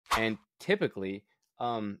And typically,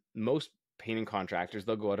 most painting contractors,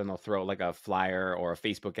 they'll go out and they'll throw like a flyer or a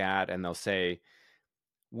Facebook ad and they'll say,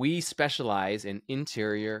 we specialize in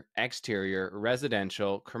interior, exterior,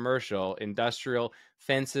 residential, commercial, industrial,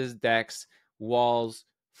 fences, decks, walls,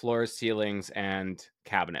 floors, ceilings, and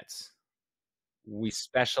cabinets. We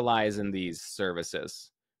specialize in these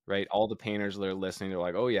services, right? All the painters that are listening, they're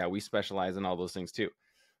like, oh, yeah, we specialize in all those things too.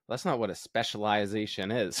 That's not what a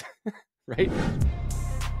specialization is, right?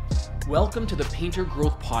 Welcome to the Painter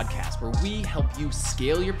Growth Podcast, where we help you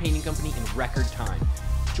scale your painting company in record time.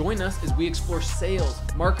 Join us as we explore sales,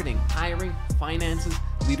 marketing, hiring, finances,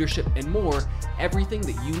 leadership, and more, everything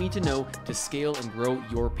that you need to know to scale and grow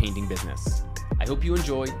your painting business. I hope you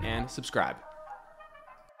enjoy and subscribe.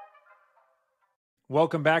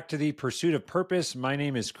 Welcome back to the Pursuit of Purpose. My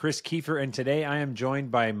name is Chris Kiefer, and today I am joined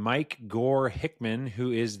by Mike Gore-Hickman,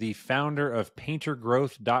 who is the founder of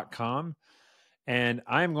paintergrowth.com. And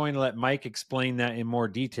I'm going to let Mike explain that in more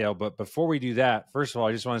detail. But before we do that, first of all,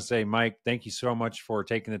 I just want to say, Mike, thank you so much for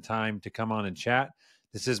taking the time to come on and chat.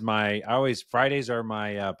 This is Fridays are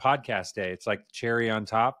my podcast day. It's like the cherry on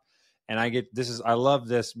top. And I love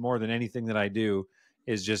this more than anything that I do,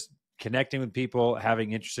 is just connecting with people,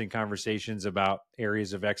 having interesting conversations about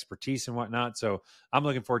areas of expertise and whatnot. So I'm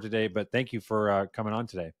looking forward to today, but thank you for coming on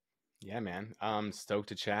today. Yeah, man. Stoked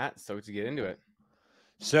to chat, stoked to get into it.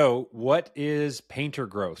 So what is Painter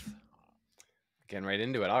Growth? Getting right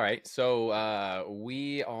into it. All right. So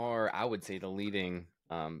we are, I would say, the leading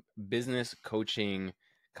business coaching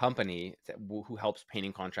company who helps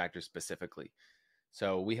painting contractors specifically.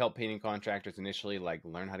 So we help painting contractors initially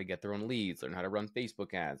learn how to get their own leads, learn how to run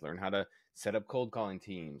Facebook ads, learn how to set up cold calling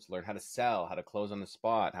teams, learn how to sell, how to close on the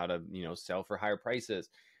spot, how to, sell for higher prices.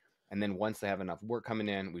 And then once they have enough work coming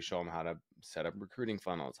in, we show them how to set up recruiting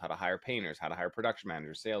funnels, how to hire painters, how to hire production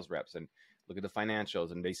managers, sales reps, and look at the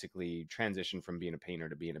financials and basically transition from being a painter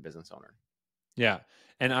to being a business owner. Yeah.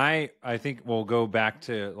 And I think we'll go back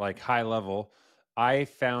to high level. I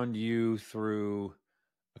found you through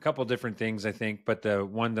a couple different things, I think, but the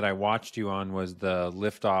one that I watched you on was the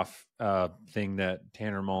liftoff thing that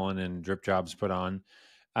Tanner Mullen and Drip Jobs put on.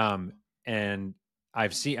 And I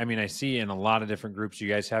see in a lot of different groups, you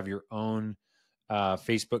guys have your own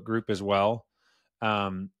Facebook group as well.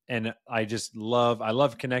 And I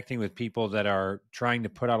love connecting with people that are trying to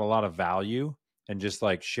put out a lot of value and just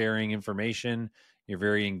sharing information. You're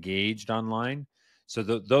very engaged online. So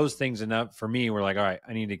those things enough for me were all right,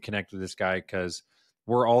 I need to connect with this guy because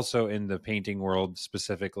we're also in the painting world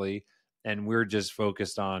specifically. And we're just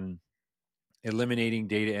focused on eliminating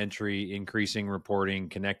data entry, increasing reporting,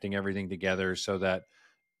 connecting everything together so that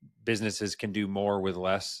businesses can do more with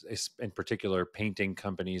less. In particular, painting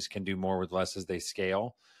companies can do more with less as they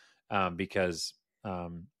scale. Because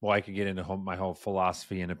I could get into my whole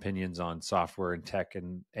philosophy and opinions on software and tech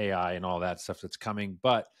and AI and all that stuff that's coming.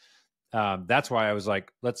 But that's why I was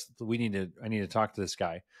like, I need to talk to this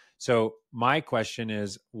guy. So my question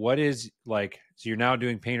is, so you're now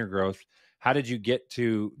doing Painter Growth. How did you get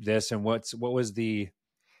to this? And what was the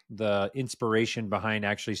inspiration behind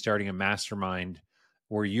actually starting a mastermind?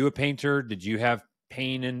 Were you a painter? Did you have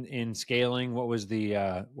pain in scaling? What was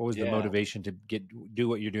the motivation to do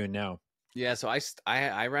what you're doing now? Yeah, so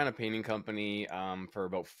I ran a painting company for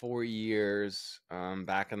about 4 years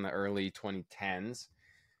back in the early 2010s.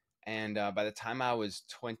 And by the time I was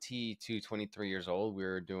 22, 23 years old, we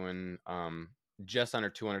were doing just under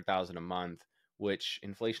 200,000 a month, which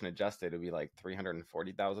inflation adjusted would be like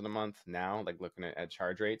 340,000 a month now, looking at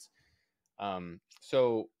charge rates. And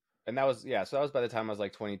that was by the time I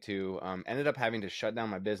was 22. Ended up having to shut down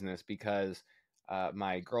my business because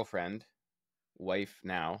my girlfriend at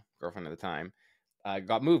the time,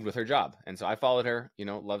 got moved with her job. And so I followed her,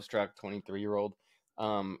 love struck 23-year-old,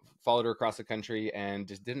 followed her across the country and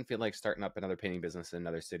just didn't feel like starting up another painting business in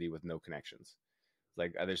another city with no connections.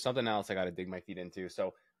 There's something else I got to dig my feet into.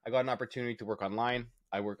 So I got an opportunity to work online.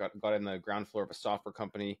 Got in the ground floor of a software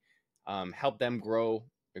company, helped them grow,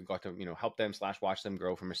 and got to, help them / watch them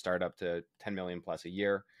grow from a startup to 10 million plus a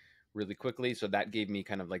year really quickly. So that gave me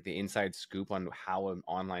kind of the inside scoop on how an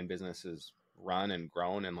online business is run and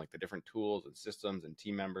grown and the different tools and systems and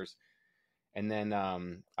team members. And then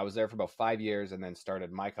I was there for about 5 years and then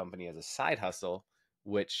started my company as a side hustle,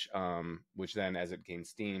 which then as it gained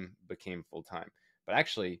steam became full-time. But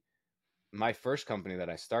actually my first company that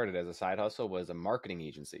I started as a side hustle was a marketing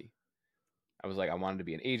agency. I was I wanted to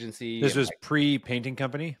be an agency. This was pre-painting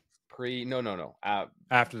company? No.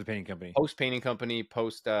 After the painting company. Post painting company,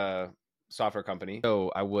 post software company.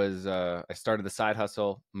 So I started the side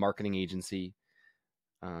hustle marketing agency.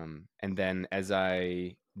 And then as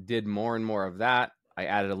I did more and more of that, I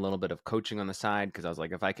added a little bit of coaching on the side because I was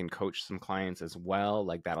like, if I can coach some clients as well,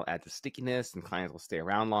 like that'll add to stickiness and clients will stay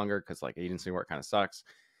around longer because like agency work kind of sucks.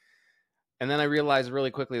 And then I realized really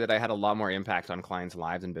quickly that I had a lot more impact on clients'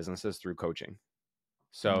 lives and businesses through coaching.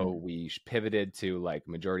 So we pivoted to like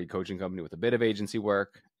majority coaching company with a bit of agency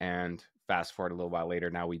work. And fast forward a little while later,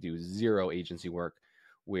 now we do zero agency work.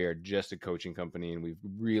 We're just a coaching company, and we've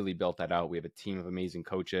really built that out. We have a team of amazing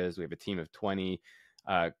coaches. We have a team of 20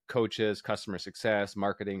 coaches, customer success,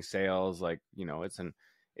 marketing, sales. Like, it's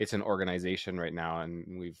an organization right now,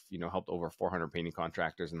 and we've helped over 400 painting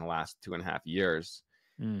contractors in the last 2.5 years.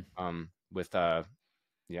 Mm. With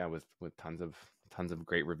tons of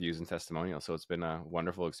great reviews and testimonials. So it's been a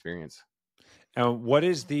wonderful experience. And what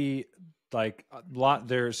is the like a lot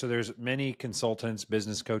there? So there's many consultants,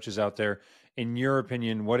 business coaches out there. In your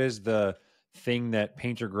opinion, what is the thing that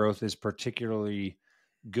Painter Growth is particularly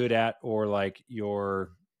good at, or like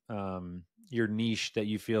your niche that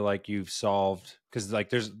you feel like you've solved? Because like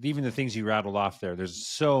there's even the things you rattled off there. There's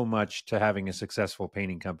so much to having a successful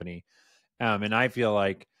painting company, and I feel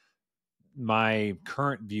like my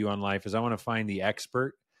current view on life is I want to find the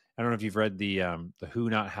expert. I don't know if you've read the Who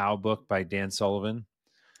Not How book by Dan Sullivan.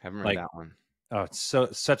 Haven't read Like, that one. oh, it's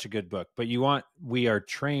such a good book. But we are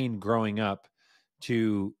trained growing up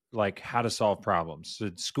to like how to solve problems.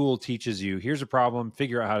 So school teaches you, here's a problem,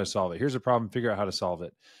 figure out how to solve it. Here's a problem, figure out how to solve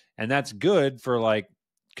it. And that's good for like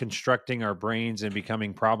constructing our brains and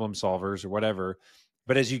becoming problem solvers or whatever.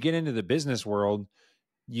 But as you get into the business world,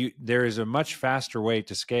 there is a much faster way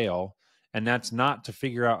to scale. And that's not to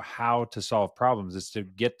figure out how to solve problems. It's to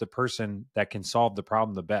get the person that can solve the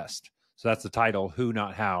problem the best. So that's the title, Who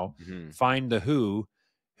Not How. Mm-hmm. Find the who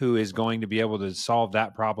is going to be able to solve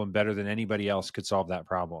that problem better than anybody else could solve that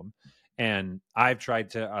problem. And I've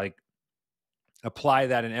tried to like apply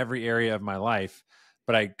that in every area of my life.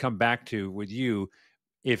 But I come back to with you,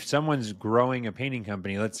 if someone's growing a painting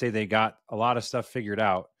company, let's say they got a lot of stuff figured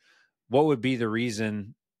out, what would be the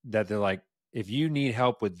reason that they're like, if you need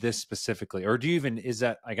help with this specifically, or do you even, is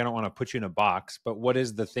that like, I don't want to put you in a box, but what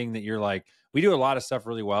is the thing that you're like, we do a lot of stuff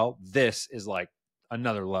really well. This is like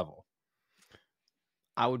another level.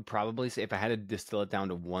 I would probably say if I had to distill it down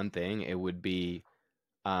to one thing, it would be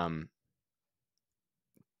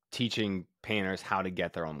teaching painters how to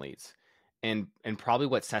get their own leads. And probably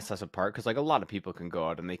what sets us apart, because like a lot of people can go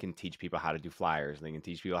out and they can teach people how to do flyers, and they can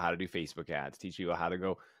teach people how to do Facebook ads, teach people how to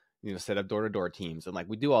go, set up door-to-door teams. And like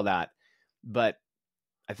we do all that. But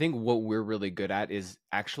I think what we're really good at is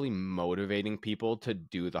actually motivating people to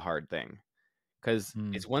do the hard thing. Because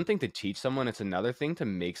it's one thing to teach someone, it's another thing to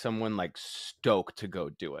make someone like stoked to go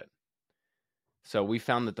do it. So we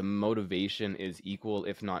found that the motivation is equal,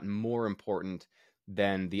 if not more important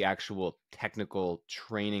than the actual technical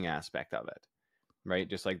training aspect of it, right?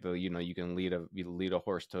 Just like you can lead a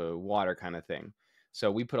horse to water kind of thing. So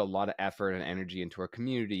we put a lot of effort and energy into our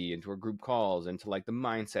community, into our group calls, into like the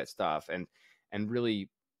mindset stuff, and really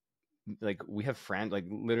like we have like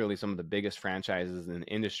literally some of the biggest franchises in the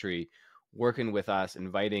industry working with us,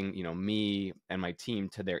 inviting me and my team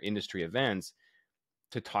to their industry events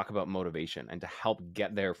to talk about motivation and to help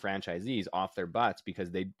get their franchisees off their butts, because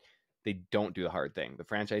they don't do the hard thing. The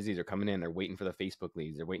franchisees are coming in, they're waiting for the Facebook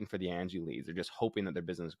leads, they're waiting for the Angie leads, they're just hoping that their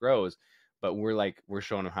business grows. But we're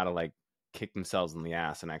showing them how to like kick themselves in the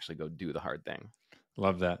ass and actually go do the hard thing.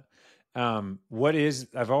 Love that.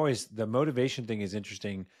 The motivation thing is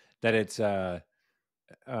interesting, that it's,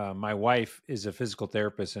 my wife is a physical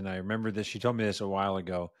therapist, and I remember this. She told me this a while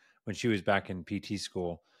ago when she was back in PT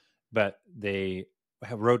school, but they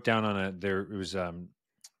wrote down it was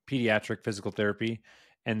pediatric physical therapy,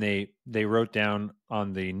 and they wrote down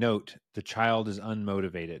on the note, the child is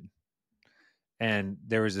unmotivated. And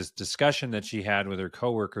there was this discussion that she had with her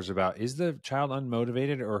coworkers about, is the child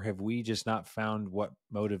unmotivated, or have we just not found what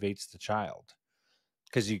motivates the child?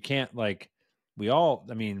 Because you can't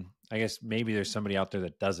I guess maybe there's somebody out there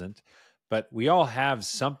that doesn't, but we all have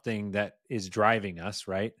something that is driving us,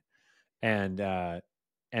 right? And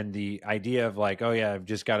the idea of like, oh yeah, I've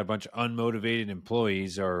just got a bunch of unmotivated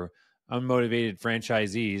employees or unmotivated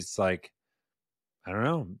franchisees. It's like, I don't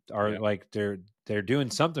know, like they're doing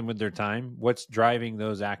something with their time. What's driving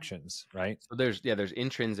those actions, right? So there's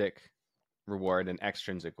intrinsic reward and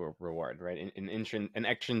extrinsic reward, right? An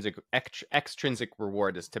extrinsic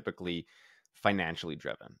reward is typically financially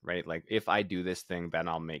driven, right? Like if I do this thing, then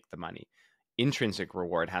I'll make the money. Intrinsic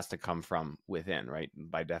reward has to come from within, right?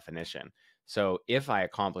 By definition. So if I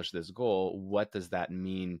accomplish this goal, what does that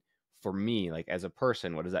mean for me, like as a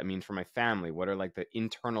person? What does that mean for my family? What are like the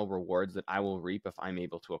internal rewards that I will reap if I'm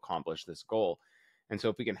able to accomplish this goal? And so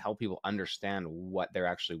if we can help people understand what they're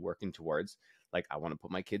actually working towards, Like, I want to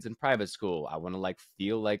put my kids in private school. I want to like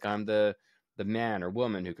feel like I'm the man or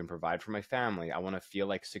woman who can provide for my family. I want to feel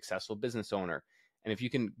like a successful business owner. And if you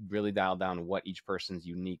can really dial down what each person's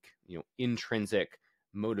unique, intrinsic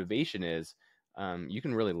motivation is, you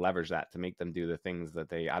can really leverage that to make them do the things that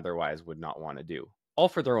they otherwise would not want to do, all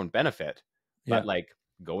for their own benefit. Yeah. But like,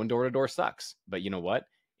 going door to door sucks. But you know what?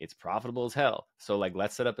 It's profitable as hell. So like,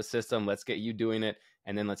 let's set up a system. Let's get you doing it,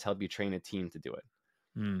 and then let's help you train a team to do it.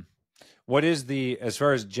 Mm. What is as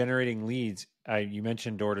far as generating leads? You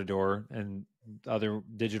mentioned door to door and other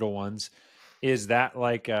digital ones. Is that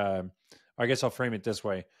like, I guess I'll frame it this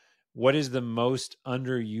way. What is the most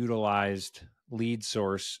underutilized lead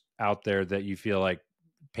source out there that you feel like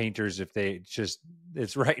painters, if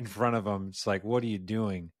it's right in front of them, it's like, what are you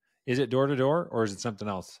doing? Is it door to door or is it something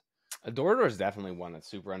else? A door to door is definitely one that's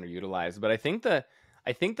super underutilized. But I think that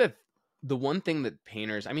the one thing that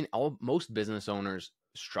painters, I mean, most business owners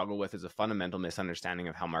struggle with is a fundamental misunderstanding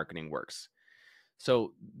of how marketing works.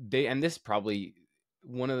 So and this probably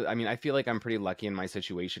I mean, I feel like I'm pretty lucky in my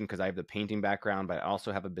situation because I have the painting background, but I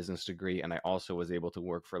also have a business degree, and I also was able to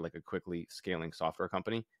work for like a quickly scaling software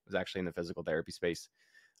company. It was actually in the physical therapy space,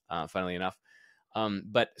 funnily enough.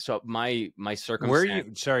 But so my Where are circumstance,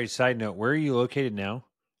 you? Sorry, side note. Where are you located now?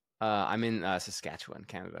 I'm in Saskatchewan,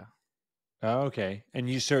 Canada. Oh, okay.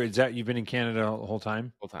 And sir, is that you've been in Canada the whole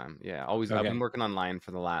time? Full time, yeah. Always, I've been Okay. working online for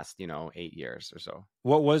the last 8 years or so.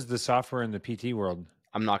 What was the software in the PT world?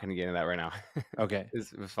 I'm not going to get into that right now. Okay.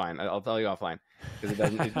 It's fine. I'll tell you offline because it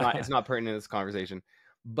doesn't. It's not pertinent to this conversation.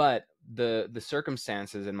 But the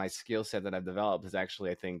circumstances and my skill set that I've developed is actually,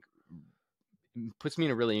 I think, puts me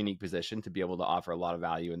in a really unique position to be able to offer a lot of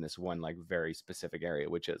value in this one like very specific area,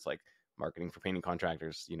 which is like marketing for painting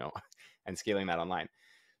contractors, and scaling that online.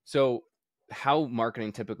 So how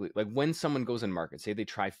marketing typically, like when someone goes in market, say they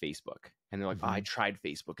try Facebook and they're like, oh, I Mhm. tried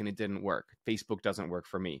Facebook and it didn't work. Facebook doesn't work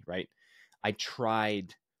for me, right? I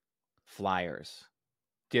tried flyers,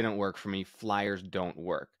 didn't work for me. Flyers don't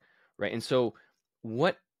work, right? And so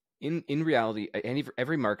what in reality,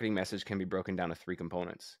 every marketing message can be broken down to three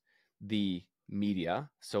components. The media,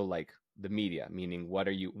 so like the media, meaning where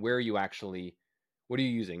are you actually, what are you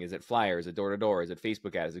using? Is it flyers? Is it door to door? Is it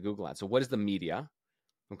Facebook ad? Is it Google ad? So what is the media?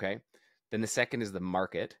 Okay. Then the second is the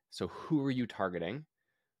market. So who are you targeting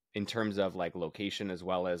in terms of like location, as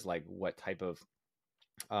well as like um, what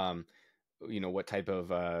type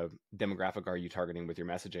of demographic are you targeting with your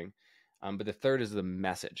messaging? But the third is the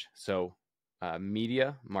message. So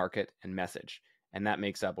media, market, and message. And that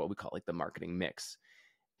makes up what we call like the marketing mix.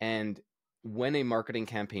 And when a marketing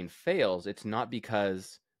campaign fails, it's not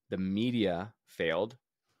because the media failed,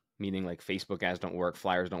 meaning like Facebook ads don't work,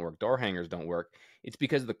 flyers don't work, door hangers don't work. It's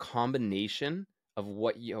because the combination of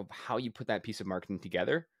how you put that piece of marketing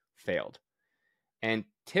together failed. And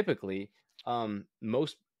typically,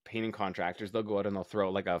 most painting contractors, they'll go out and they'll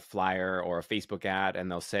throw like a flyer or a Facebook ad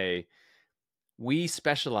and they'll say, we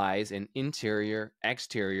specialize in interior,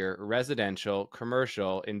 exterior, residential,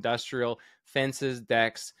 commercial, industrial, fences,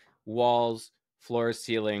 decks, walls, floors,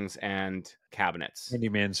 ceilings, and cabinets.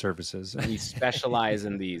 Handyman services. We specialize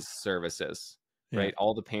in these services, Yeah. right?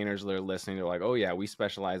 All the painters that are listening, they're like, oh, yeah, we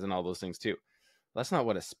specialize in all those things too. That's not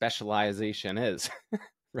what a specialization is,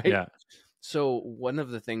 right? Yeah. So one of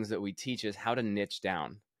the things that we teach is how to niche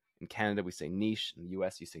down. In Canada, we say niche. In the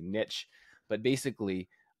US, you say niche. But basically,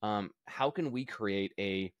 how can we create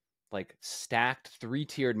a like stacked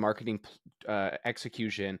three-tiered marketing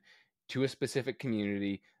execution to a specific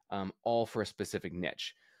community, all for a specific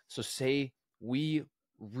niche? So say we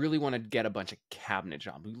really want to get a bunch of cabinet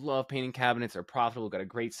jobs. We love painting cabinets. They're profitable. We've got a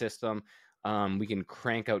great system. We can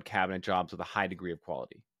crank out cabinet jobs with a high degree of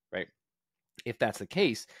quality, right? If that's the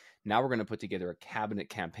case, now we're going to put together a cabinet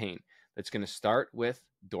campaign that's going to start with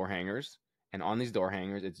door hangers. And on these door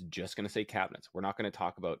hangers, it's just going to say cabinets. We're not going to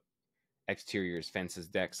talk about exteriors, fences,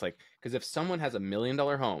 decks. Like, because if someone has $1 million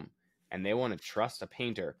home and they want to trust a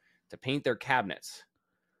painter to paint their cabinets,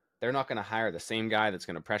 they're not going to hire the same guy that's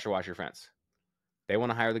going to pressure wash your fence. They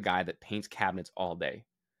want to hire the guy that paints cabinets all day.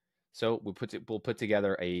 So we'll put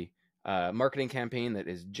together a marketing campaign that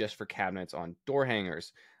is just for cabinets on door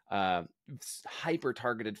hangers, uh, hyper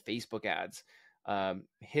targeted Facebook ads,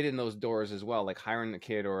 hitting those doors as well, like hiring a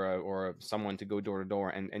kid or someone to go door to door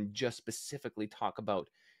and just specifically talk about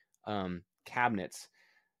cabinets.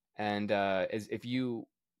 And if you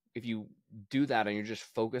do that and you're just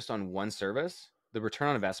focused on one service, the return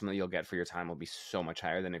on investment that you'll get for your time will be so much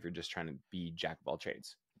higher than if you're just trying to be jack of all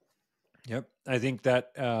trades. Yep. I think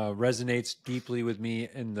that resonates deeply with me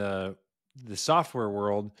in the software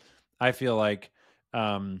world. I feel like,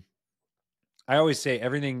 um, I always say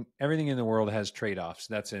everything in the world has trade-offs.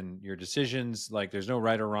 That's in your decisions. Like there's no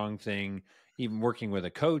right or wrong thing. Even working with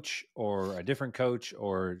a coach or a different coach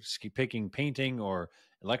or picking painting or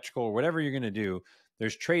electrical or whatever you're going to do,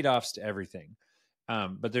 there's trade-offs to everything.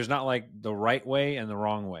 But there's not like the right way and the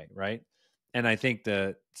wrong way, right? And I think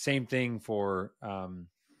the same thing for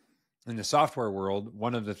in the software world.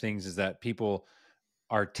 One of the things is that people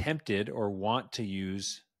are tempted or want to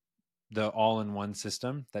use the all-in-one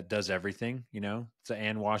system that does everything, so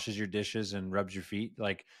and washes your dishes and rubs your feet.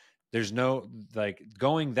 Like there's no, like,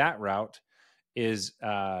 going that route is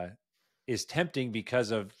tempting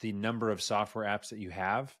because of the number of software apps that you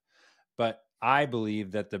have. But I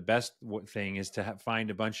believe that the best thing is to find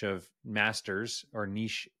a bunch of masters or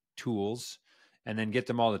niche tools and then get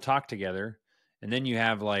them all to talk together. And then you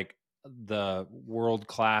have like the world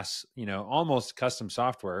class, almost custom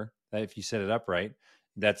software that if you set it up right,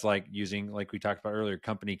 that's like using, like we talked about earlier,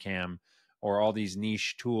 company cam or all these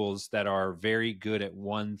niche tools that are very good at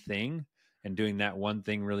one thing and doing that one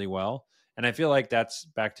thing really well. And I feel like that's,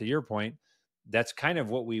 back to your point, that's kind of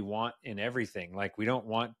what we want in everything. Like we don't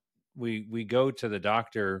want, we go to the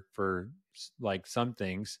doctor for like some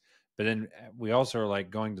things, but then we also are like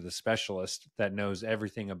going to the specialist that knows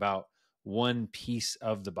everything about one piece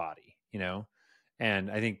of the body,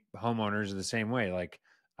 and I think homeowners are the same way. Like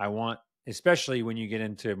I want, especially when you get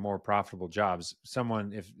into more profitable jobs,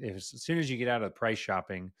 someone, if as soon as you get out of price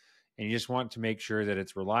shopping and you just want to make sure that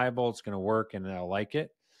it's reliable, it's going to work and they'll like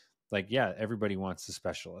it, like, yeah, everybody wants the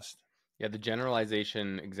specialist. Yeah, the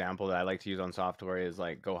generalization example that I like to use on software is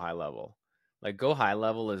like go high level. Like go high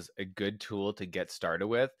level is a good tool to get started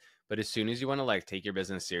with, but as soon as you want to like take your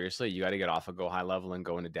business seriously, you got to get off of go high level and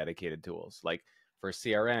go into dedicated tools. Like for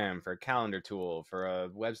CRM, for a calendar tool, for a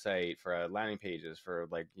website, for a landing pages, for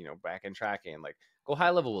like, back end tracking. Like go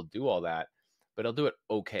high level will do all that, but it'll do it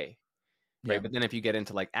okay. Yeah. Right. But then if you get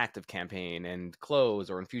into like Active Campaign and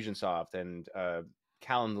Close or Infusionsoft and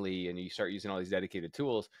Calendly, and you start using all these dedicated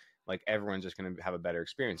tools, like everyone's just going to have a better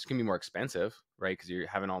experience. It's going to be more expensive, right? Because you're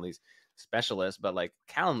having all these specialists, but like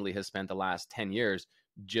Calendly has spent the last 10 years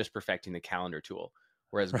just perfecting the calendar tool.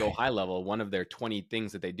 Whereas Go Right. High Level, one of their 20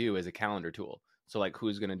 things that they do is a calendar tool. So like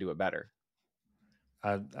who's going to do it better?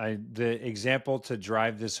 The example to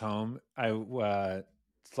drive this home,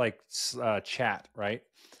 it's like chat, right?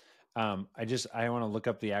 I want to look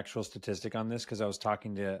up the actual statistic on this because I was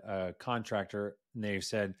talking to a contractor and they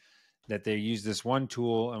said that they use this one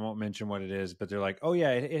tool. I won't mention what it is, but they're like, oh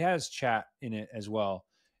yeah, it has chat in it as well.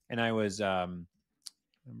 And I was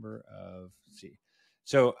number of, let's see.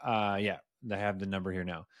 So yeah, I have the number here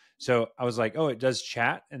now. So I was like, oh, it does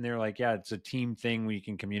chat. And they're like, yeah, it's a team thing where you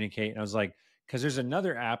can communicate. And I was like, because there's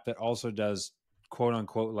another app that also does quote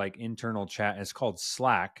unquote like internal chat. It's called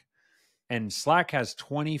Slack. And Slack has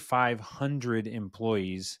 2,500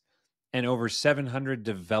 employees and over 700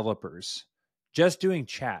 developers just doing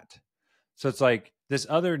chat. So it's like this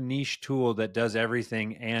other niche tool that does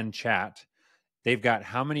everything and chat. They've got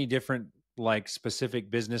how many different like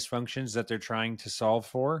specific business functions that they're trying to solve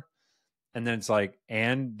for. And then it's like,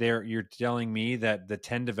 and you're telling me that the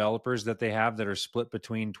 10 developers that they have that are split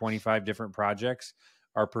between 25 different projects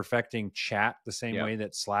are perfecting chat the same Yeah. way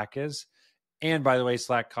that Slack is. And by the way,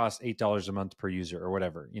 Slack costs $8 a month per user or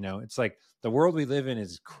whatever. It's like the world we live in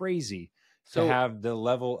is crazy to have the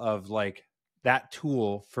level of like that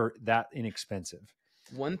tool for that inexpensive.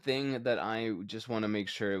 One thing that I just want to make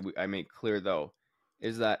sure I make clear, though,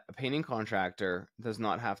 is that a painting contractor does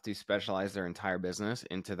not have to specialize their entire business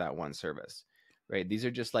into that one service, right? These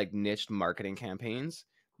are just like niche marketing campaigns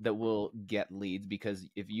that will get leads because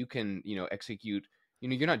if you can, execute,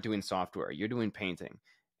 you're not doing software, you're doing painting,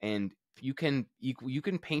 and you can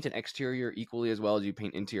paint an exterior equally as well as you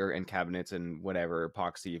paint interior and cabinets and whatever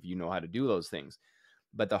epoxy if you know how to do those things.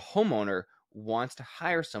 But the homeowner wants to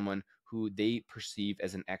hire someone who they perceive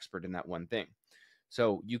as an expert in that one thing.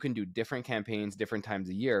 So you can do different campaigns, different times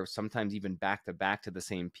a year, sometimes even back to back to the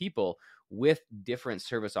same people with different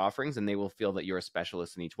service offerings, and they will feel that you're a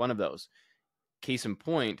specialist in each one of those. Case in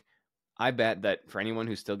point, I bet that for anyone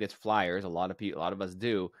who still gets flyers, a lot of us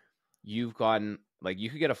do, you've gotten, like, you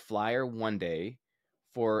could get a flyer one day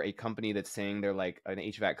for a company that's saying they're like an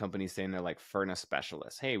HVAC company saying they're like furnace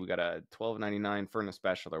specialists. Hey, we got a $12.99 furnace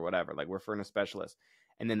special or whatever. Like we're furnace specialists.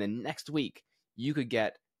 And then the next week you could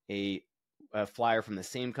get a flyer from the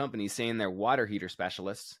same company saying they're water heater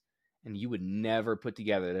specialists, and you would never put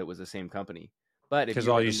together that it was the same company. But if Because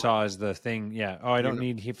you all were you saw is the thing. Yeah. Oh, I don't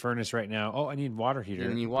need heat furnace right now. Oh, I need water you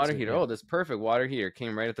heater. need water heater. Yeah. Oh, that's perfect. Water heater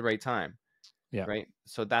came right at the right time. Yeah. Right.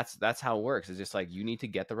 So that's how it works. It's just like you need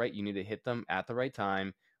to hit them at the right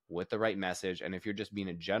time with the right message. And if you're just being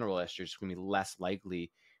a generalist, you're just going to be less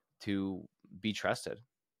likely to be trusted.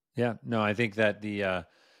 Yeah, no, I think that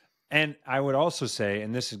and I would also say,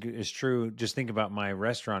 and this is true, just think about my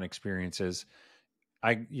restaurant experiences.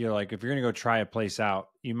 You're like, if you're going to go try a place out,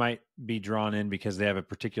 you might be drawn in because they have a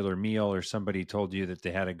particular meal or somebody told you that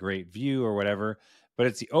they had a great view or whatever. But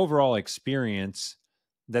it's the overall experience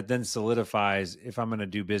that then solidifies if I'm going to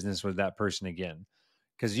do business with that person again.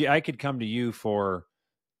 Because I could come to you for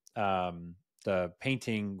the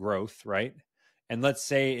painting growth, right? And let's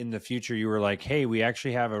say in the future you were like, hey, we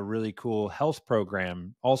actually have a really cool health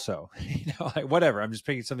program also, like whatever. I'm just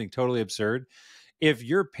picking something totally absurd. If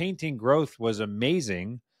your painting growth was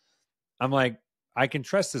amazing, I'm like, I can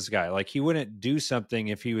trust this guy. Like he wouldn't do something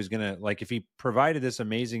if he was going to, like if he provided this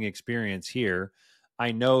amazing experience here,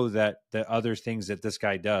 I know that the other things that this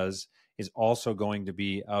guy does is also going to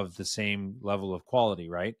be of the same level of quality,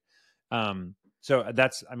 right? So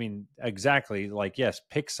that's, I mean, exactly like, yes,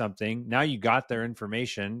 pick something. Now you got their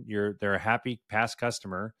information. They're a happy past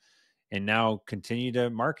customer, and now continue to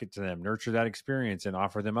market to them, nurture that experience, and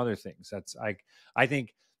offer them other things. I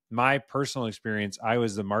think my personal experience, I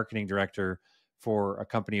was the marketing director for a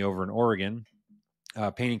company over in Oregon,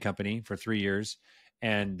 a painting company for 3 years,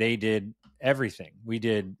 and they did everything. We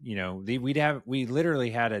did, we literally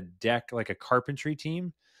had a deck, like a carpentry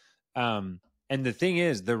team. And the thing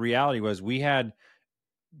is, the reality was we had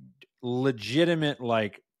legitimate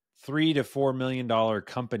like $3 to $4 million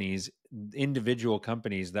companies, individual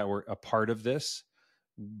companies that were a part of this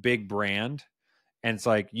big brand. And it's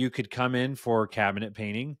like you could come in for cabinet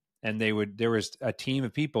painting and there was a team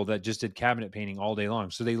of people that just did cabinet painting all day long.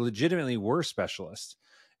 So they legitimately were specialists.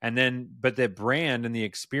 And then, but the brand and the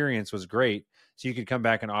experience was great. So you could come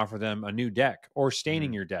back and offer them a new deck or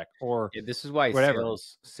staining your deck or Yeah, this is why whatever.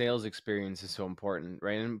 sales experience is so important,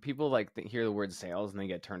 right? And people like hear the word sales and they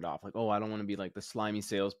get turned off. Like, oh, I don't want to be like the slimy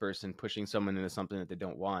salesperson pushing someone into something that they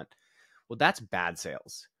don't want. Well, that's bad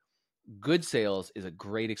sales. Good sales is a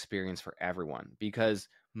great experience for everyone because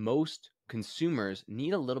most consumers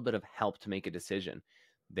need a little bit of help to make a decision.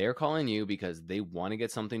 They're calling you because they want to get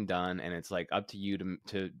something done, and it's like up to you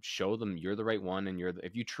to show them you're the right one, and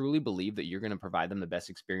if you truly believe that you're going to provide them the best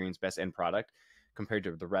experience, best end product compared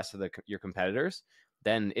to the rest of your competitors,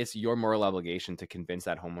 then it's your moral obligation to convince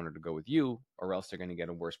that homeowner to go with you, or else they're going to get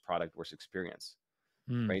a worse product, worse experience,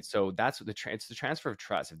 Mm, right? So that's it's the transfer of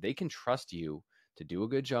trust. If they can trust you to do a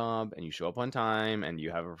good job and you show up on time and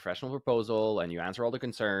you have a professional proposal and you answer all the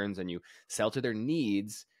concerns and you sell to their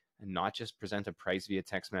needs and not just present a price via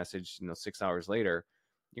text message, 6 hours later,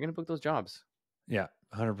 you're going to book those jobs. yeah,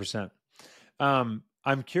 100%.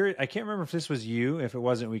 I'm curious. I can't remember if this was you. If it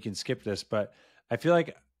wasn't, we can skip this. But I feel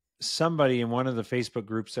like somebody in one of the Facebook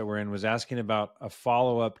groups that we're in was asking about a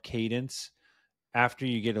follow-up cadence after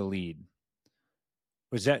you get a lead.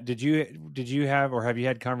 Was that, did you have, or have you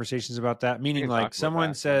had conversations about that? We Meaning can like talk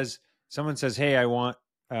about that. someone says, hey, I want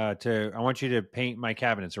you to paint my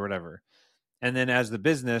cabinets or whatever. And then as the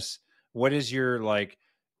business, what is your, like,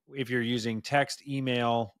 if you're using text,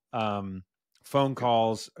 email, phone Yep.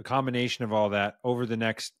 calls, a combination of all that over the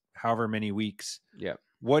next however many weeks, Yep.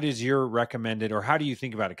 what is your recommended, or how do you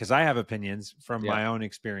think about it? Because I have opinions from Yep. my own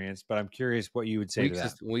experience, but I'm curious what you would say to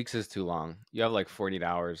that. Weeks is too long. You have like 48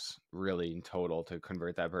 hours really in total to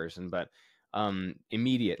convert that person. But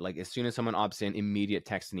immediate, like as soon as someone opts in, immediate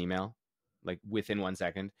text and email, like within 1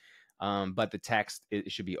 second. But the text,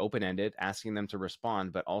 it should be open-ended, asking them to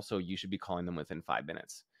respond, but also you should be calling them within 5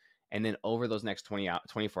 minutes. And then over those next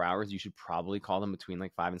 24 hours, you should probably call them between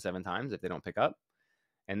like 5 and 7 times if they don't pick up.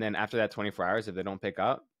 And then after that 24 hours, if they don't pick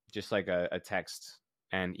up, just like a text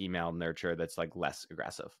and email nurture that's like less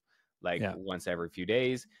aggressive, like Yeah. once every few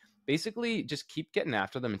days. Basically, just keep getting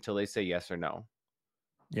after them until they say yes or no.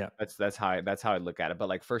 Yeah. That's how I look at it. But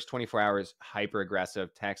like first 24 hours, hyper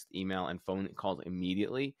aggressive text, email, and phone calls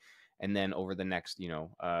immediately, and then over the next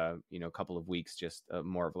couple of weeks, just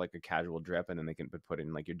more of like a casual drip, and then they can put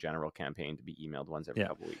in like your general campaign to be emailed once every Yeah.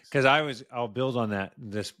 couple of weeks. Because I'll build on that.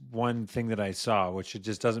 This one thing that I saw, which it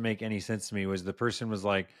just doesn't make any sense to me, was the person was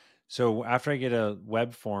like, so after I get a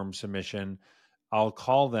web form submission, I'll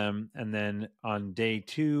call them. And then on day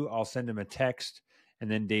 2, I'll send them a text. And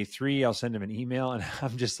then day 3, I'll send them an email. And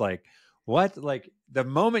I'm just like, what? Like the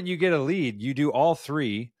moment you get a lead, you do all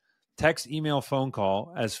 3: text, email, phone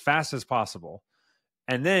call as fast as possible.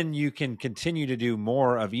 And then you can continue to do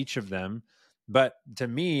more of each of them. But to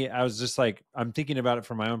me, I was just like, I'm thinking about it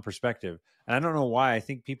from my own perspective. And I don't know why. I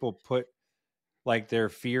think people put like their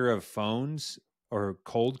fear of phones or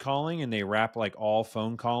cold calling and they wrap like all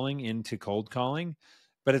phone calling into cold calling.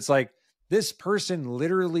 But it's like this person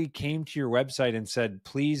literally came to your website and said,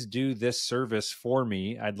 please do this service for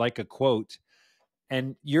me. I'd like a quote.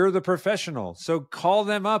 And you're the professional. So call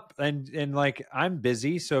them up and like, I'm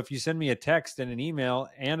busy. So if you send me a text and an email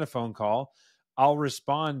and a phone call, I'll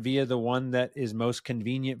respond via the one that is most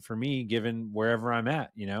convenient for me, given wherever I'm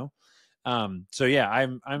at, you know? So yeah,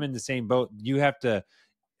 I'm in the same boat. You have to,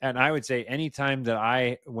 and I would say anytime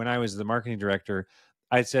that when I was the marketing director,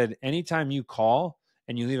 I said, anytime you call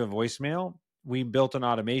and you leave a voicemail, we built an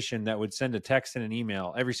automation that would send a text and an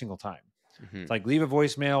email every single time. Mm-hmm. It's like, leave a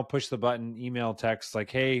voicemail, push the button, email, text, like,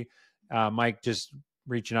 hey, Mike, just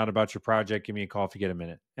reaching out about your project. Give me a call if you get a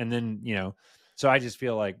minute. And then, you know, so I just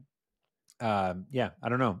feel like, yeah, I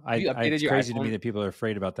don't know. Have you updated It's your crazy to me iPhone? that people are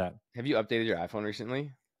afraid about that. Have you updated your iPhone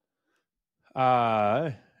recently?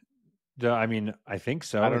 I mean, I think I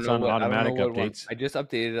so. don't It's know on what I don't know automatic what one. updates I just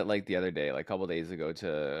updated it like the other day, like a couple days ago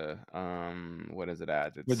to what is it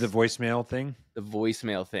at? with the It's voicemail thing. the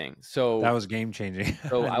voicemail thing. That So was game changing.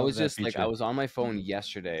 so I I love was that just like I feature. was on my phone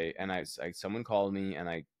yesterday and someone called me and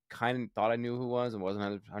I kind of thought I knew who it was and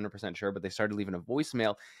wasn't 100% sure, but they started leaving a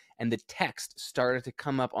voicemail and the text started to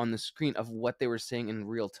come up on the screen of what they were saying in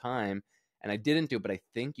real time. And I didn't do it, but I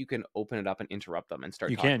think you can open it up and interrupt them and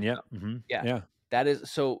start You talking can, to yeah. them. Mm-hmm. Yeah. Yeah. That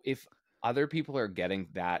is so if other people are getting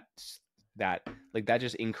that like that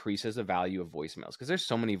just increases the value of voicemails because there's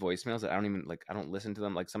so many voicemails that I don't even like I don't listen to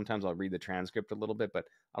them. Like sometimes I'll read the transcript a little bit, but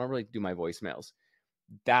I don't really do my voicemails.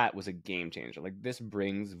 That was a game changer. Like this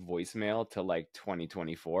brings voicemail to like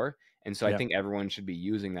 2024. And so I Yeah. think everyone should be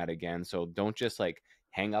using that again. So don't just like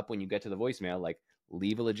hang up when you get to the voicemail, like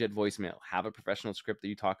leave a legit voicemail, have a professional script that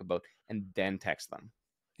you talk about, and then text them.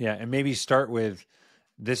 Yeah. And maybe start with,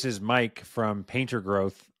 this is Mike from Painter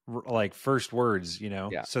Growth, like first words, you know,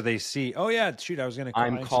 Yeah. so they see, oh yeah, shoot, I was going to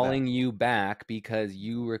I'm answer that. calling you back because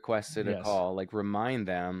you requested a Yes. call. Like remind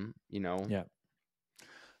them, you know. Yeah.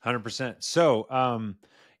 100%. So,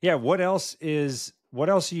 yeah, what else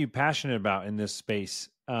are you passionate about in this space?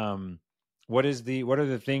 What are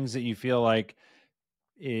the things that you feel like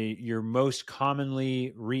you're most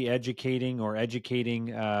commonly re-educating or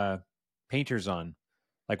educating painters on?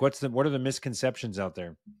 Like what are the misconceptions out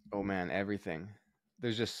there? Oh man, everything.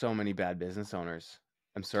 There's just so many bad business owners.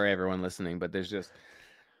 I'm sorry everyone listening, but there's just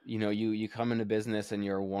you come into business and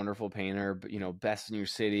you're a wonderful painter, but best in your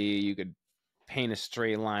city, you could paint a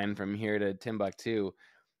straight line from here to Timbuktu,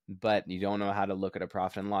 but you don't know how to look at a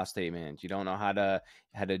profit and loss statement. You don't know how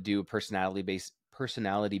to do a personality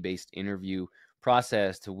based interview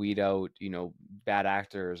process to weed out, bad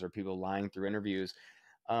actors or people lying through interviews.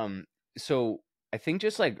 So I think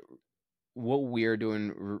just like what we're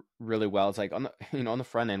doing really well is like on the on the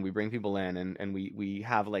front end we bring people in and we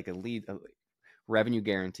have like a revenue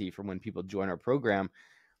guarantee for when people join our program,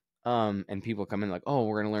 and people come in like, oh,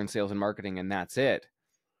 we're going to learn sales and marketing and that's it.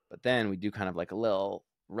 But then we do kind of like a little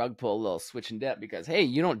rug pull, a little switch in depth because hey,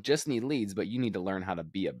 you don't just need leads, but you need to learn how to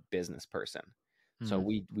be a business person. So Hmm.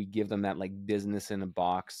 we give them that like business in a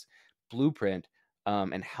box blueprint,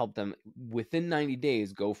 and help them within 90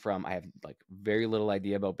 days go from I have like very little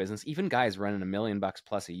idea about business. Even guys running $1 million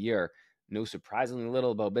plus a year know surprisingly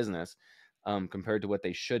little about business, compared to what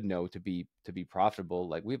they should know to be profitable.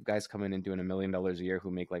 Like we have guys coming in doing $1 million a year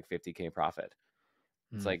who make like 50K profit.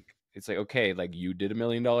 It's Hmm. like okay, like you did you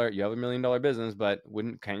have $1 million business, but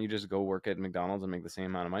can't you just go work at McDonald's and make the same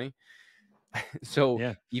amount of money? So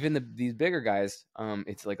Yeah. even these bigger guys,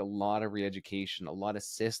 it's like a lot of re-education, a lot of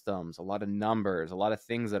systems, a lot of numbers, a lot of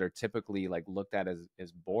things that are typically like looked at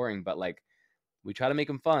as boring, but like we try to make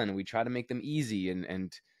them fun, we try to make them easy,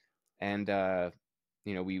 and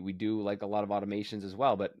we do like a lot of automations as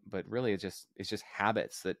well, but really it's just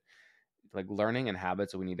habits that like learning and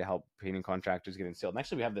habits that we need to help painting contractors get instilled. And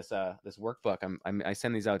actually, we have this workbook. I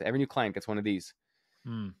send these out. Every new client gets one of these.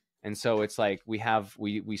 Hmm. And so it's like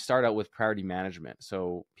we start out with priority management.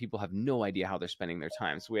 So people have no idea how they're spending their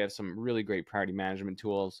time. So we have some really great priority management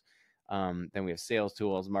tools. Then we have sales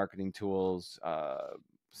tools, marketing tools,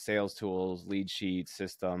 sales tools, lead sheets,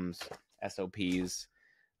 systems, SOPs.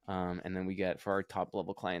 And then we get for our top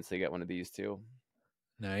level clients, they get one of these too.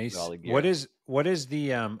 All Nice. the What gear. is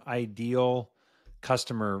the ideal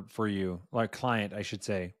customer for you, like client, I should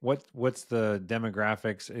say? What's the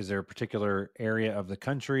demographics? Is there a particular area of the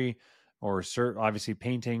country, or obviously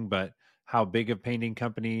painting, but how big of painting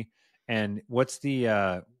company? And what's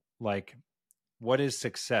the like? What is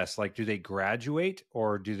success? Like, do they graduate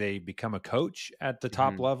or do they become a coach at the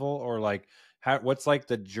top Mhm. level, or like what's like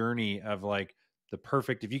the journey of like the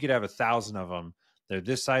perfect? If you could have 1,000 of them, they're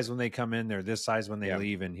this size when they come in, they're this size when they Yeah.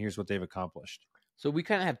 leave, and here's what they've accomplished. So we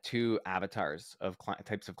kind of have two avatars of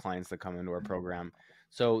types of clients that come into our program.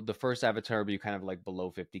 So the first avatar will be kind of like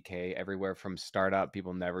below 50K, everywhere from startup,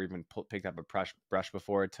 people never even picked up a brush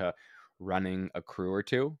before, to running a crew or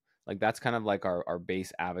two. Like that's kind of like our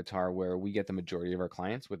base avatar where we get the majority of our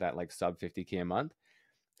clients with that like sub 50K a month.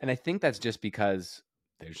 And I think that's just because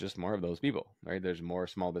there's just more of those people, right? There's more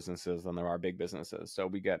small businesses than there are big businesses. So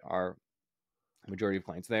we get our majority of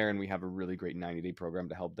clients there, and we have a really great 90-day program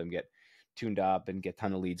to help them get tuned up and get a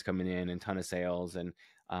ton of leads coming in and ton of sales, and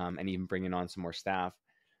even bringing on some more staff.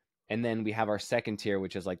 And then we have our second tier,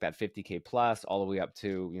 which is like that 50K plus, all the way up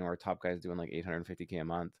to, our top guys doing like 850K a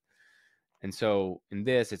month. And so in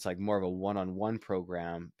this, it's like more of a one-on-one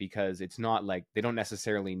program, because it's not like they don't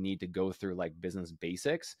necessarily need to go through like business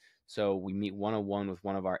basics. So we meet one-on-one with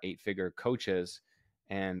one of our 8-figure coaches,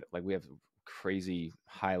 and like we have crazy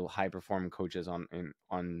high performing coaches on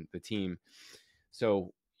the team.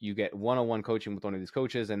 So you get one-on-one coaching with one of these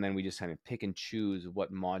coaches, and then we just kind of pick and choose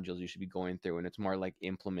what modules you should be going through, and it's more like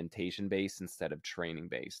implementation based instead of training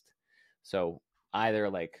based. So either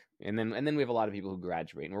like, and then we have a lot of people who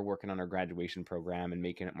graduate, and we're working on our graduation program and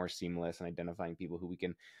making it more seamless and identifying people who we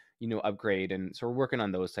can upgrade. And so we're working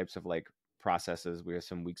on those types of like processes. We have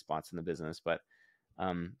some weak spots in the business, but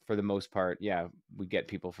for the most part, yeah, we get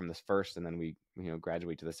people from this first, and then we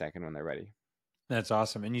graduate to the second when they're ready. That's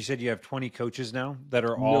awesome. And you said you have 20 coaches now that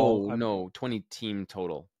are No, 20 team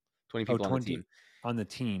total. 20 people on the 20 team. on the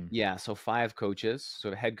team. Yeah, so 5 coaches, so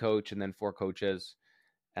a head coach and then 4 coaches.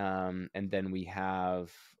 And then we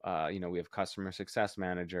have we have customer success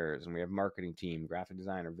managers, and we have marketing team, graphic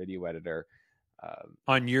designer, video editor.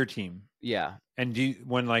 On your team. Yeah. And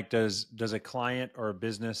does a client or a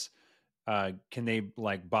business can they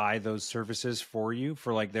like buy those services for you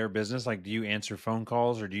for like their business? Like, do you answer phone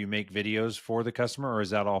calls or do you make videos for the customer, or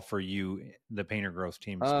is that all for you, the Painter Growth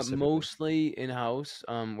team specifically? Mostly in-house.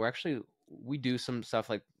 We do some stuff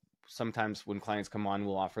like sometimes when clients come on,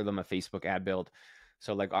 we'll offer them a Facebook ad build.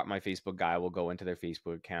 So like my Facebook guy will go into their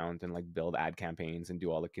Facebook account and like build ad campaigns and do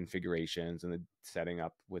all the configurations and the setting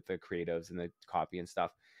up with the creatives and the copy and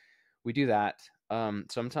stuff. We do that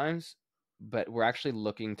sometimes, but we're actually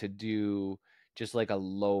looking to do just like a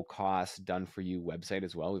low cost done for you website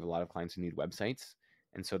as well. We have a lot of clients who need websites,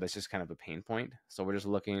 and so that's just kind of a pain point. So we're just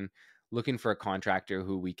looking for a contractor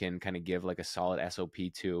who we can kind of give like a solid SOP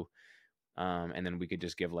to, and then we could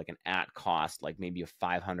just give like an at cost, like maybe a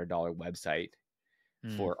 $500 website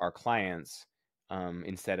for our clients,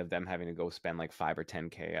 instead of them having to go spend like 5 or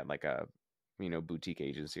 10K at like a boutique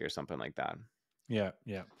agency or something like that. Yeah,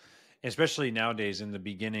 yeah. Especially nowadays in the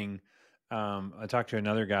beginning. I talked to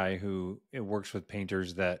another guy who works with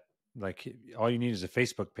painters that like all you need is a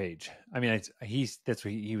Facebook page. I mean, that's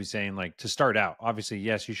what he was saying. Like to start out, obviously,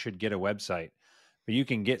 yes, you should get a website, but you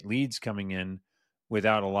can get leads coming in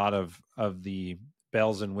without a lot of the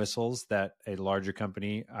bells and whistles that a larger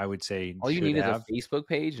company, I would say, all you should need have. is a Facebook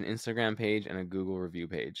page, an Instagram page, and a Google review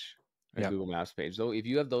page, a Google Maps page. So if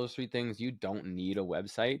you have those 3 things, you don't need a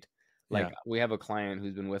website. Like we have a client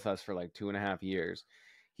who's been with us for like 2.5 years.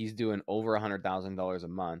 He's doing over $100,000 a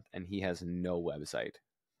month, and he has no website.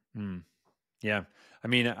 Yeah. I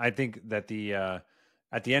mean, I think that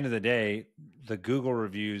at the end of the day, the Google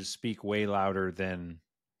reviews speak way louder than,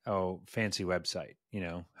 fancy website.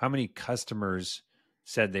 How many customers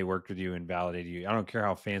said they worked with you and validated you? I don't care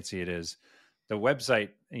how fancy it is. The website,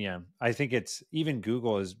 I think it's even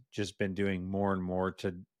Google has just been doing more and more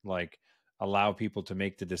to like allow people to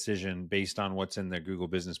make the decision based on what's in their Google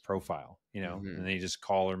business profile, and they just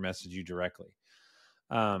call or message you directly.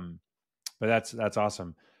 But that's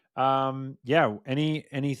awesome. Yeah.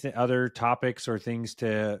 Any other topics or things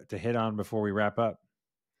to hit on before we wrap up?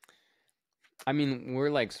 I mean,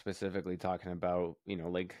 we're like specifically talking about,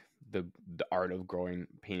 like the art of growing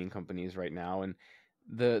painting companies right now. And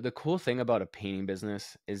the cool thing about a painting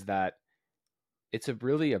business is that it's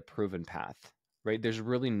really a proven path, right? There's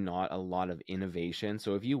really not a lot of innovation.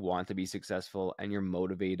 So if you want to be successful and you're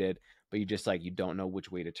motivated, but you just like, you don't know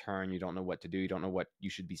which way to turn, you don't know what to do, you don't know what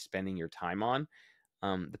you should be spending your time on,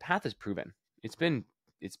 the path is proven. It's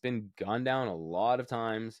been gone down a lot of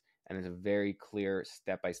times, and it's a very clear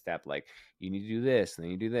step by step. Like you need to do this, and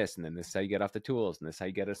then you do this, and then this is how you get off the tools, and this is how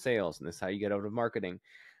you get a sales, and this is how you get out of marketing.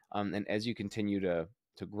 And as you continue to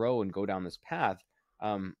grow and go down this path,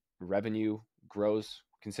 revenue grows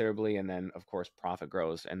considerably, and then of course profit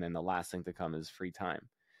grows, and then the last thing to come is free time.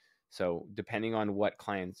 So depending on what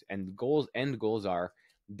clients and end goals are,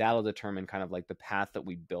 that'll determine kind of like the path that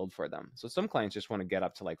we build for them. So some clients just want to get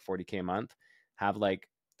up to like 40K a month, have like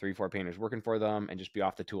 3-4 painters working for them, and just be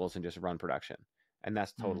off the tools and just run production. And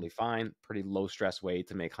that's totally fine. Pretty low stress way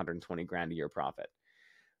to make 120 grand a year profit.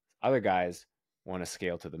 Other guys want to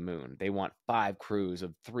scale to the moon. They want 5 crews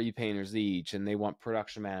of 3 painters each, and they want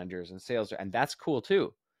production managers and sales, and that's cool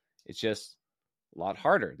too. It's just a lot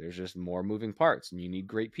harder. There's just more moving parts, and you need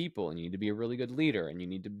great people, and you need to be a really good leader, and you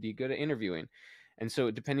need to be good at interviewing. And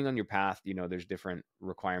so depending on your path, there's different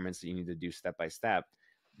requirements that you need to do step by step,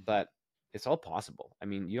 but it's all possible. I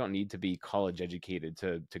mean, you don't need to be college educated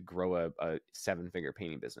to grow a 7-figure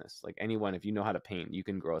painting business. Like anyone, if you know how to paint, you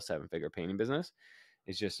can grow a 7-figure painting business.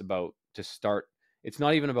 It's just about to start. It's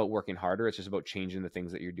not even about working harder. It's just about changing the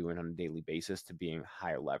things that you're doing on a daily basis to being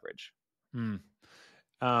higher leverage. Hmm.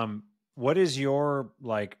 What is your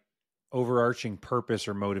like overarching purpose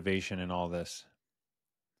or motivation in all this?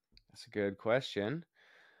 That's a good question.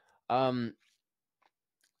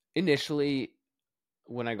 Initially,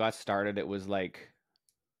 when I got started, it was quite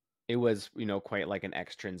like an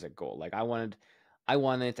extrinsic goal. Like I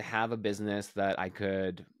wanted to have a business that I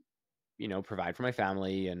could, provide for my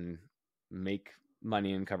family and make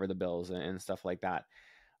money and cover the bills and stuff like that.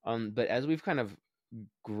 But as we've kind of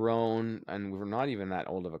grown, and we're not even that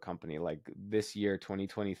old of a company, like this year,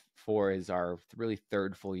 2024 is our really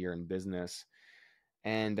third full year in business.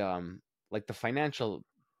 And like the financial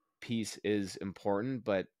piece is important,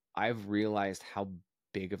 but I've realized how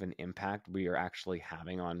big of an impact we are actually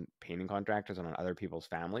having on painting contractors and on other people's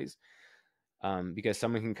families. Because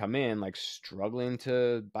someone can come in like struggling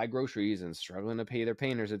to buy groceries and struggling to pay their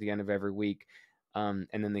painters at the end of every week. And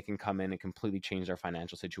then they can come in and completely change their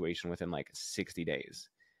financial situation within like 60 days.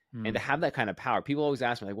 And Hmm. to have that kind of power, people always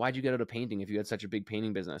ask me, like, why'd you get out of painting if you had such a big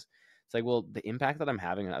painting business? It's like, well, the impact that I'm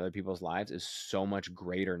having on other people's lives is so much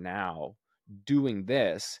greater now doing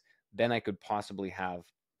this than I could possibly have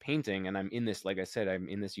painting. And I'm in this, like I said, I'm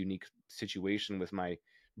in this unique situation with my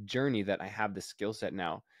journey that I have the skill set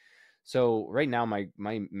now. So right now, my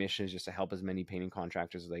mission is just to help as many painting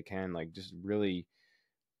contractors as I can, like just really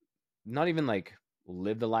not even like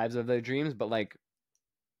live the lives of their dreams, but like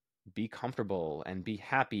be comfortable and be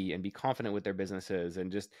happy and be confident with their businesses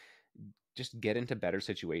and just get into better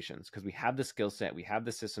situations because we have the skill set, we have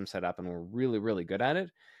the system set up, and we're really really good at it.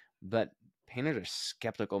 But painters are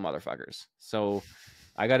skeptical motherfuckers. So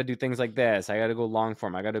I got to do things like this. I got to go long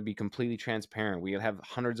form. I got to be completely transparent. We have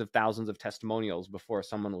hundreds of thousands of testimonials before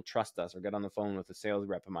someone will trust us or get on the phone with a sales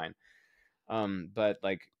rep of mine. But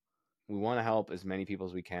like we want to help as many people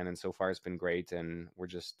as we can, and so far it's been great. And we're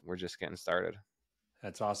just getting started.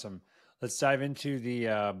 That's awesome. Let's dive into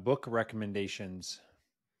the book recommendations.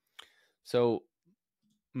 So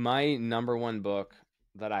my number one book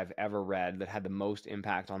that I've ever read that had the most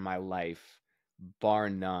impact on my life, bar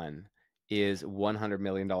none, is $100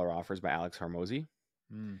 Million Offers by Alex Hormozy.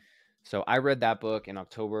 Mm. So I read that book in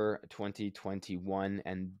October 2021,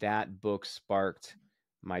 and that book sparked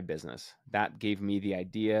my business. That gave me the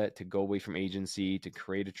idea to go away from agency, to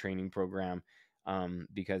create a training program,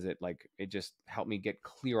 because it just helped me get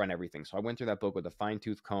clear on everything. So I went through that book with a fine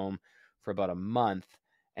tooth comb for about a month,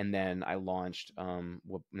 and then I launched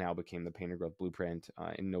what now became the Painter Growth Blueprint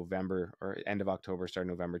in November or end of October, start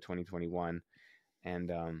November 2021,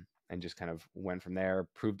 and just kind of went from there,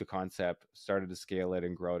 proved the concept, started to scale it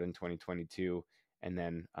and grow it in 2022. And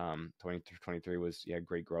then 2023 was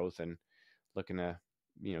great growth and looking to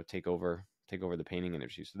take over the painting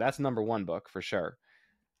industry. So that's number one book for sure.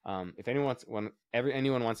 If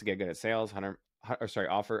anyone wants to get good at sales,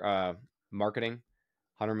 offer marketing,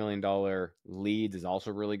 $100 Million Leads is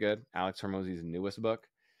also really good. Alex Hormozy's newest book.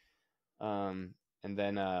 And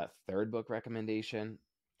then third book recommendation.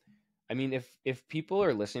 I mean, if people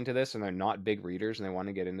are listening to this and they're not big readers and they want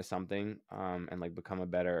to get into something and like become a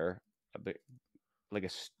bit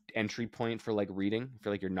like entry point for like reading, if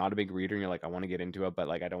you're like you're not a big reader and you're like I want to get into it, but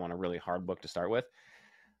like I don't want a really hard book to start with,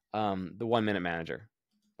 the 1 Minute Manager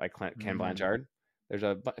by Ken Blanchard. There's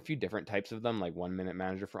a few different types of them, like 1 Minute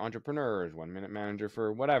Manager for entrepreneurs, 1 Minute Manager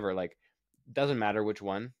for whatever. Like, doesn't matter which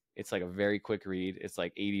one. It's like a very quick read. It's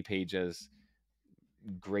like 80 pages.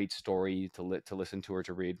 Great story to listen to or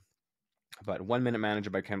to read. But 1 Minute Manager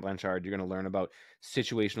by Ken Blanchard, you're going to learn about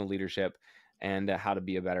situational leadership and how to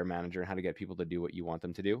be a better manager and how to get people to do what you want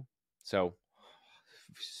them to do. So,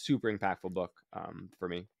 super impactful book for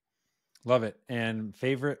me. Love it. And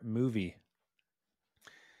favorite movie?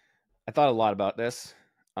 I thought a lot about this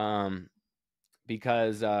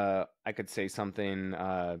because I could say something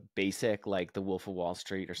basic like The Wolf of Wall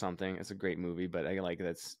Street or something. It's a great movie, but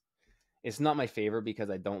it's not my favorite because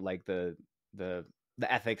I don't like the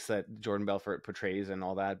ethics that Jordan Belfort portrays and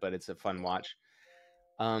all that, but it's a fun watch.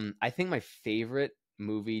 I think my favorite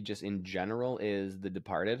movie just in general is The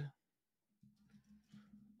Departed.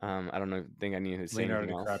 I don't think I need to say anything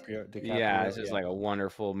else. DiCaprio, Yeah, it's just like a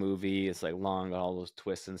wonderful movie. It's like long, got all those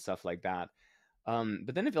twists and stuff like that.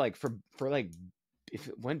 But then if like for like if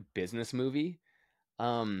it went business movie,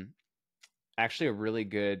 um, actually a really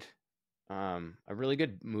good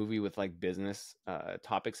movie with like business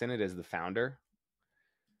topics in it is The Founder.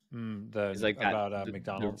 Is The like that about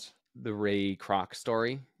McDonald's. the Ray Kroc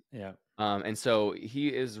story. Yeah. And so he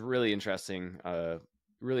is really interesting.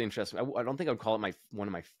 Really interesting. I don't think I would call it my one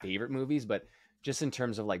of my favorite movies, but just in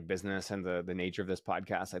terms of like business and the nature of this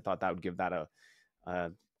podcast, I thought that would give that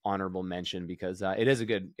a honorable mention because it is a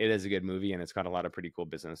good movie and it's got a lot of pretty cool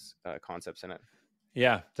business concepts in it.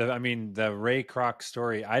 Yeah, I mean the Ray Kroc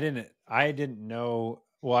story. I didn't know.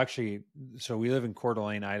 Well, actually, so we live in Coeur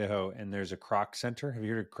d'Alene, Idaho, and there's a Kroc Center. Have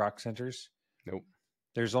you heard of Kroc Centers? Nope.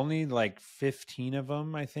 There's only like 15 of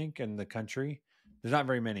them, I think, in the country. There's not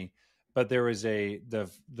very many, but there was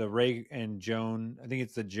the Ray and Joan. I think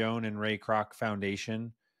it's the Joan and Ray Kroc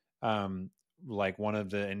Foundation. Um, like one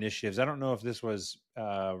of the initiatives. I don't know if this was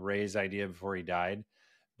Ray's idea before he died,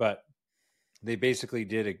 but they basically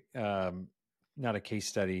did not a case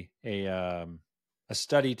study, a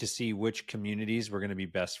study to see which communities were going to be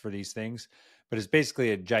best for these things. But it's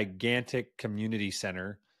basically a gigantic community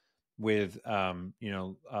center with an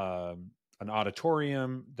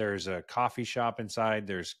auditorium. There's a coffee shop inside.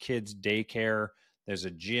 There's kids daycare. There's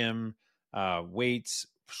a gym, weights,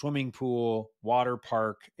 swimming pool, water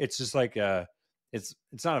park. It's just like it's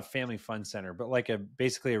not a family fun center, but like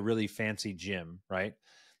basically a really fancy gym, right?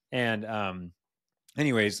 And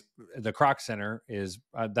anyways, the Kroc Center is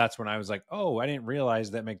that's when I was like, oh, I didn't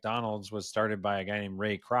realize that McDonald's was started by a guy named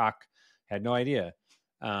Ray Kroc. Had no idea.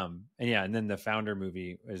 And then the Founder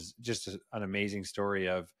movie is just an amazing story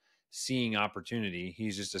of seeing opportunity.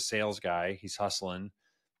 He's just a sales guy. He's hustling.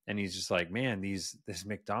 And he's just like, man, this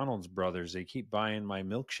McDonald's brothers, they keep buying my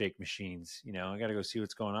milkshake machines. I got to go see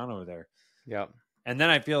what's going on over there. Yeah. And then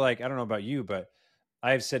I feel like, I don't know about you, but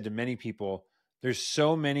I've said to many people, there's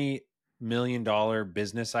so many $1 million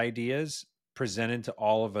business ideas presented to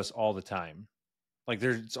all of us all the time. Like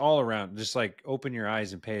it's all around. Just like open your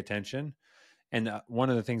eyes and pay attention. And one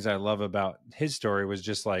of the things I love about his story was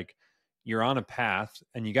just like you're on a path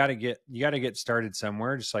and you got to get started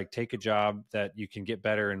somewhere. Just like take a job that you can get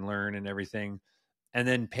better and learn and everything, and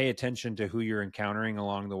then pay attention to who you're encountering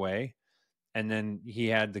along the way. And then he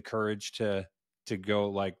had the courage to go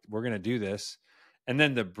like, we're going to do this. And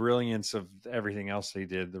then the brilliance of everything else he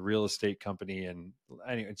did, the real estate company. And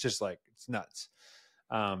anyway, it's just like, it's nuts.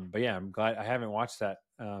 But yeah, I'm glad I haven't watched that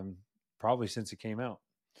probably since it came out.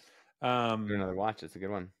 Do another watch. It's a good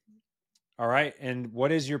one. All right. And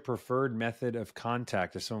what is your preferred method of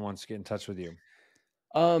contact if someone wants to get in touch with you?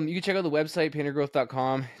 You can check out the website,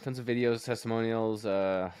 paintergrowth.com. Tons of videos, testimonials,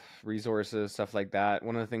 resources, stuff like that.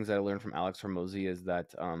 One of the things that I learned from Alex Hormozy is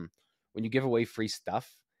that when you give away free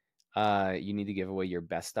stuff, you need to give away your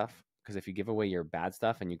best stuff. Because if you give away your bad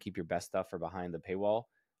stuff and you keep your best stuff for behind the paywall,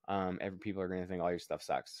 people are going to think all your stuff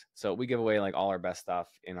sucks. So we give away like all our best stuff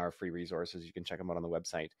in our free resources. You can check them out on the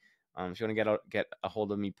website. If you want to get a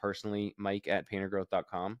hold of me personally, Mike at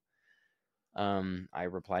paintergrowth.com. I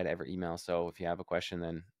reply to every email. So if you have a question,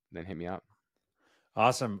 then hit me up.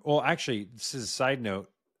 Awesome. Well, actually, this is a side note.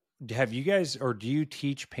 Have you guys, or do you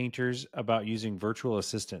teach painters about using virtual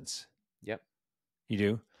assistants? Yep. You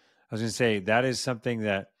do? I was going to say that is something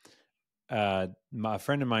that a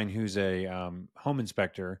friend of mine who's a home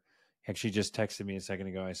inspector actually just texted me a second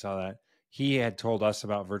ago. I saw that. He had told us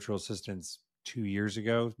about virtual assistants 2 years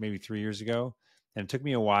ago, maybe 3 years ago. And it took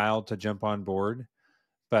me a while to jump on board,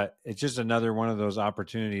 but it's just another one of those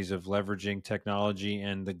opportunities of leveraging technology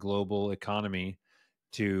and the global economy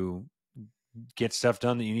to get stuff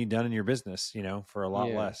done that you need done in your business, for a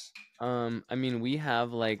lot less. I mean, we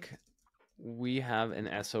have an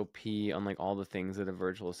SOP on like all the things that a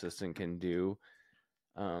virtual assistant can do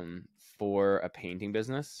for a painting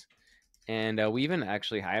business. And we even I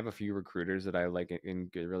have a few recruiters that I like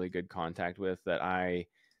in really good contact with that I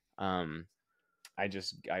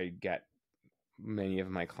get many of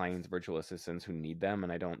my clients virtual assistants who need them,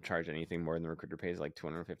 and I don't charge anything more than the recruiter pays, like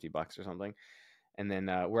 $250 or something. And then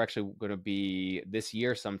we're actually going to be this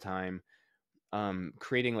year sometime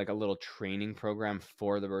creating like a little training program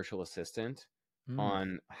for the virtual assistant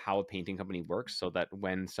on how a painting company works, so that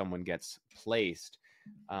when someone gets placed,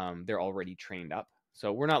 they're already trained up.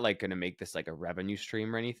 So we're not like going to make this like a revenue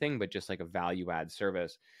stream or anything, but just like a value add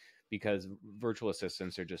service, because virtual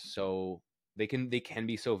assistants are just they can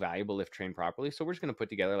be so valuable if trained properly. So we're just going to put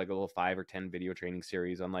together like a little 5 or 10 video training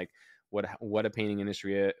series on like what a painting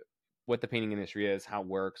industry is, what the painting industry is, how it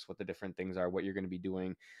works, what the different things are, what you're going to be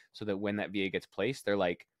doing, so that when that VA gets placed, they're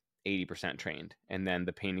like 80% trained. And then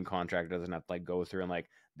the painting contractor doesn't have to like go through and like,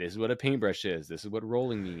 this is what a paintbrush is. This is what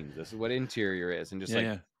rolling means. This is what interior is. And just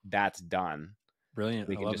that's done. Brilliant.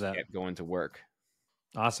 We I can love just that. get going to work.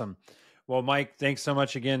 Awesome. Well, Mike, thanks so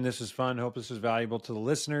much again. This was fun. Hope this was valuable to the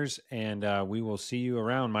listeners, and we will see you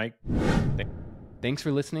around, Mike. Thanks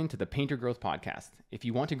for listening to the Painter Growth Podcast. If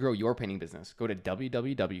you want to grow your painting business, go to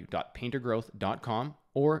www.paintergrowth.com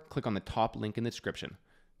or click on the top link in the description.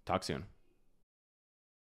 Talk soon.